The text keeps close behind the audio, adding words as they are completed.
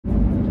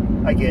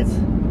Hi kids.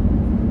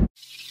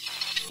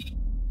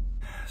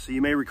 So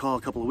you may recall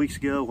a couple of weeks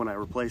ago when I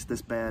replaced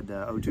this bad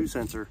O2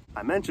 sensor,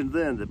 I mentioned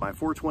then that my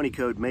 420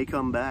 code may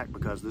come back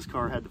because this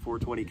car had the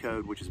 420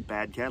 code, which is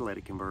bad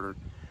catalytic converter,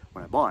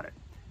 when I bought it.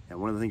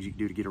 And one of the things you can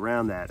do to get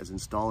around that is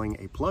installing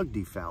a plug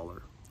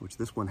defouler, which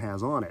this one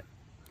has on it.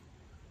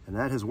 And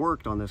that has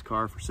worked on this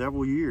car for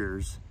several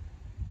years.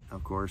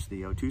 Of course,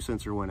 the O2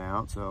 sensor went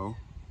out, so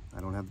I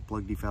don't have the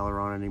plug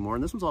defouler on anymore.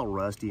 And this one's all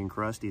rusty and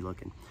crusty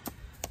looking.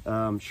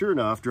 Sure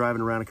enough,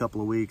 driving around a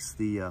couple of weeks,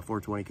 the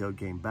 420 code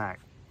came back.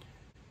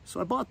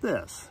 So I bought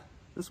this.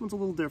 This one's a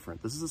little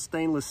different. This is a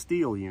stainless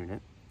steel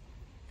unit,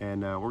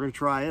 and we're going to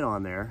try it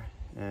on there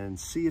and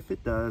see if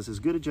it does as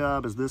good a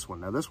job as this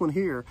one. Now this one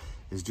here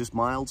is just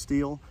mild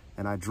steel,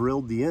 and I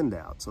drilled the end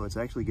out, so it's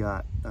actually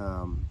got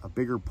a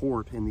bigger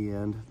port in the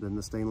end than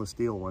the stainless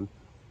steel one.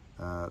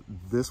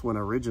 This one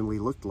originally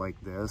looked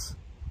like this,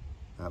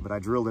 but I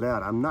drilled it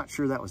out. I'm not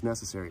sure that was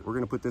necessary. We're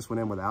going to put this one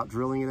in without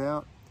drilling it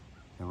out,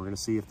 and we're going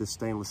to see if this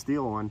stainless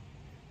steel one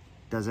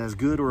does as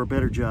good or a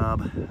better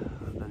job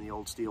than the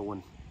old steel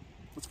one.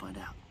 Let's find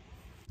out.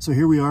 So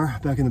here we are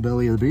back in the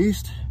belly of the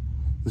beast.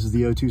 This is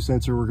the O2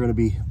 sensor we're going to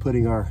be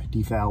putting our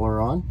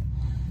defouler on.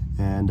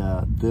 And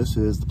this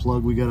is the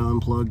plug we got to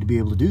unplug to be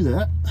able to do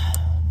that.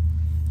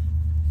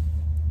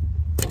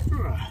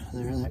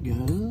 There that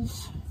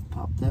goes.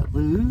 Pop that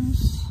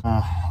loose.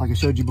 Like I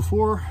showed you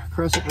before,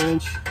 crescent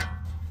wrench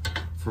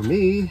for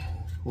me.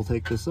 We'll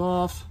take this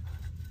off.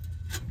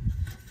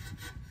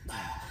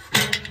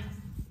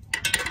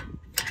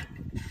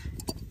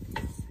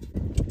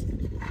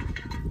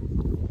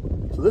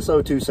 This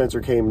O2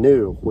 sensor came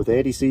new with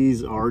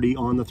anti-seize already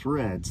on the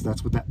threads.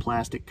 That's what that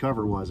plastic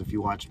cover was if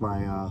you watched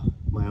my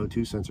my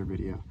O2 sensor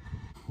video.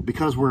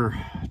 Because we're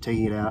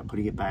taking it out and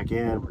putting it back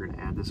in, we're going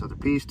to add this other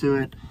piece to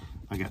it.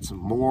 I got some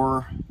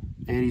more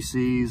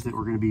anti-seize that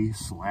we're going to be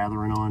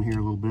slathering on here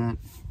a little bit.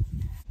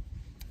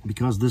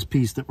 Because this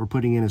piece that we're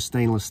putting in is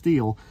stainless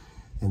steel,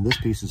 and this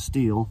piece is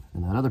steel,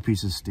 and that other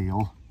piece is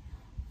steel,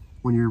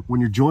 when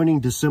you're joining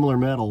dissimilar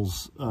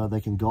metals,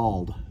 they can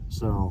gald.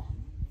 So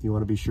you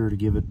want to be sure to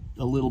give it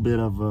a little bit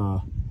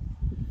of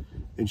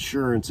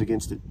insurance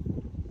against it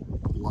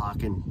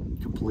locking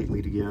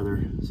completely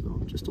together. So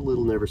just a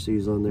little never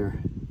seize on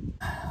there.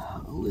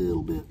 A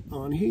little bit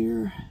on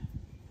here.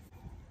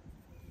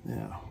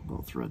 Now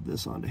we'll thread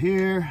this onto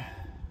here.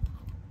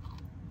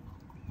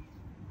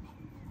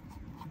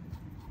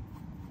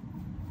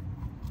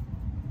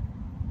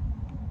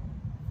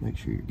 Make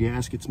sure your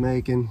gasket's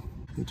making.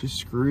 It just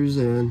screws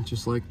in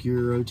just like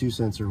your O2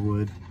 sensor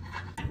would.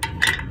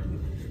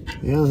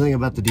 The other thing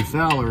about the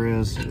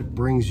defouler is it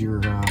brings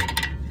your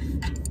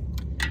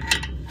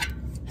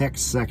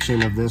hex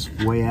section of this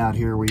way out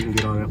here where you can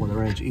get on it with a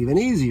wrench even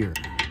easier.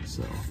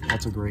 So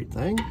that's a great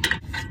thing.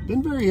 It's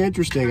been very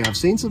interesting. I've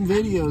seen some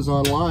videos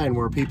online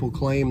where people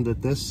claim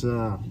that this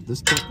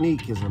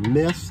technique is a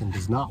myth and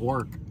does not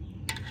work.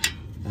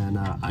 And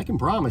I can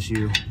promise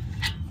you,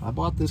 I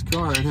bought this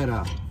car, it had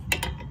a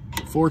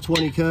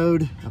 420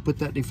 code. I put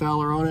that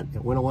defouler on it,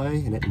 it went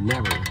away, and it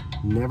never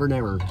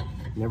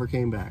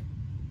came back.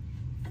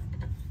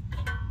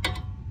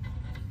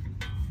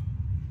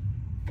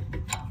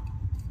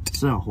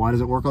 So why does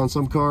it work on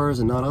some cars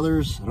and not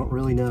others? I don't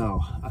really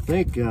know. I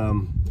think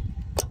the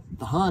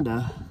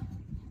Honda,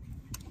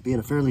 being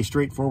a fairly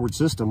straightforward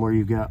system where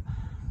you've got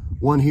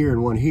one here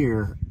and one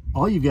here,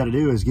 all you've got to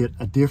do is get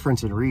a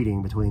difference in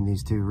reading between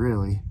these two,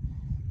 really.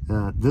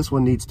 This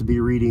one needs to be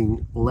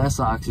reading less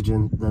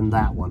oxygen than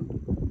that one.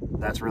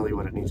 That's really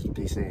what it needs to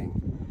be seeing.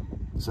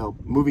 So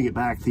moving it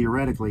back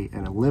theoretically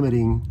and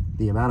limiting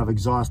the amount of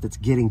exhaust that's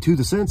getting to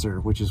the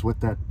sensor, which is what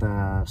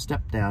that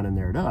step down in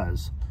there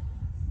does,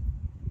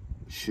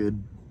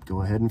 should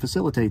go ahead and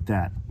facilitate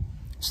that.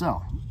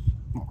 So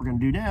what we're going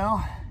to do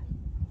now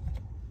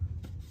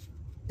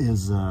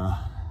is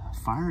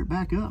fire it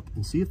back up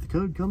and see if the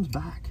code comes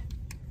back.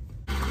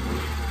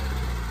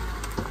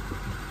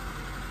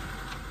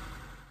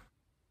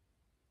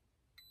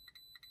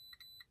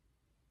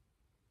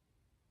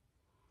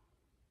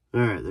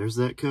 All right, there's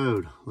that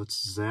code.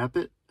 Let's zap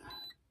it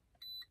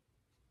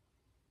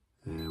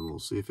and we'll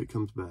see if it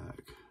comes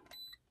back.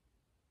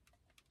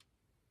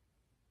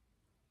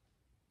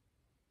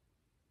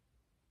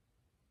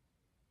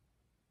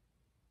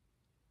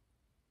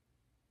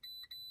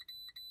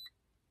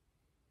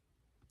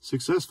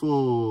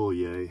 Successful,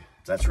 yay.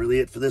 That's really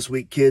it for this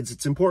week, kids.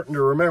 It's important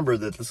to remember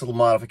that this little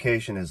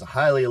modification is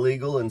highly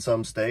illegal in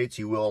some states.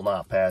 You will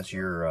not pass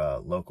your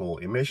local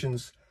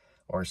emissions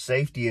or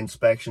safety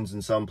inspections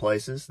in some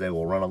places. They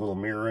will run a little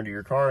mirror into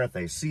your car. If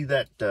they see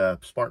that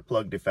spark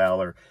plug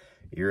defouler,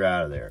 you're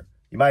out of there.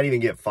 You might even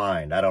get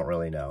fined. I don't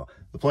really know.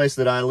 The place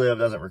that I live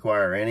doesn't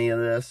require any of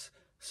this,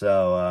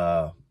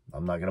 so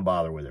I'm not going to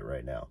bother with it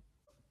right now.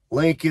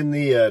 Link in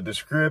the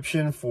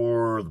description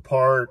for the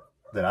part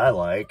that I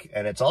like.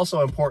 And it's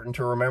also important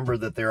to remember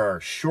that there are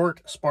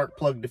short spark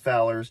plug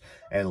defoulers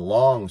and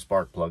long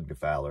spark plug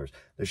defoulers.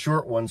 The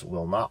short ones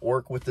will not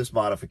work with this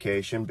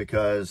modification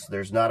because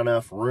there's not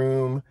enough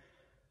room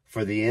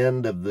for the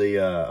end of the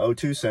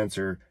O2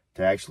 sensor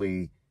to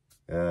actually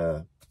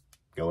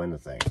go in the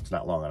thing. It's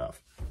not long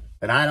enough.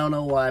 And I don't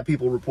know why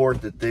people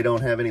report that they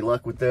don't have any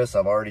luck with this.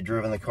 I've already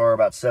driven the car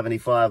about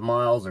 75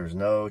 miles. There's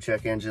no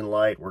check engine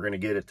light. We're going to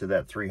get it to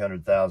that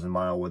 300,000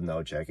 mile with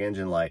no check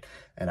engine light.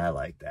 And I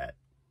like that.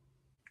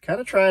 Kind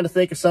of trying to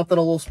think of something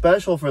a little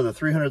special for the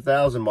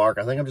 300,000 mark.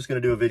 I think I'm just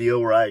going to do a video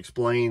where I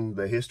explain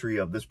the history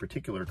of this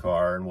particular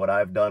car and what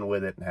I've done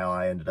with it and how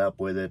I ended up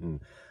with it and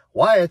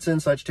why it's in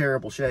such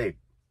terrible shape.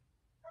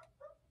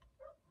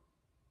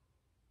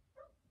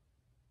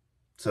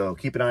 So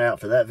keep an eye out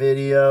for that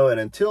video. And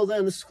until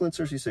then, this is Clint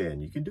Searcy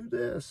saying, you can do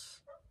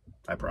this.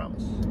 I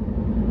promise.